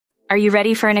Are you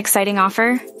ready for an exciting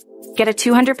offer? Get a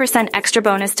 200% extra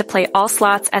bonus to play all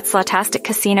slots at Slotastic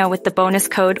Casino with the bonus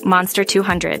code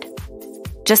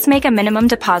MONSTER200. Just make a minimum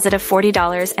deposit of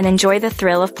 $40 and enjoy the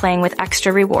thrill of playing with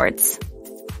extra rewards.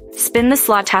 Spin the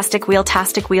Slotastic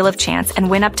Wheel of Chance and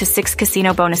win up to 6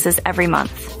 casino bonuses every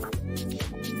month.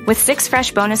 With 6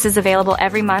 fresh bonuses available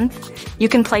every month, you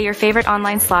can play your favorite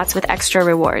online slots with extra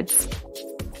rewards.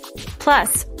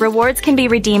 Plus, rewards can be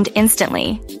redeemed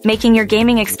instantly, making your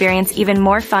gaming experience even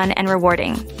more fun and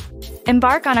rewarding.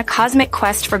 Embark on a cosmic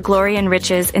quest for glory and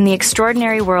riches in the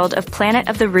extraordinary world of Planet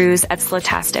of the Roos at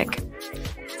Slotastic.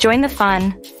 Join the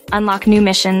fun, unlock new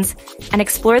missions, and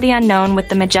explore the unknown with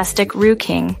the majestic Roo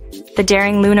King, the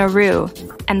daring Luna Roo,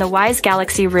 and the wise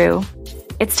Galaxy Roo.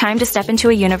 It's time to step into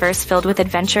a universe filled with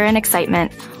adventure and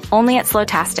excitement, only at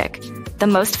Slotastic, the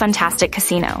most fantastic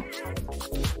casino.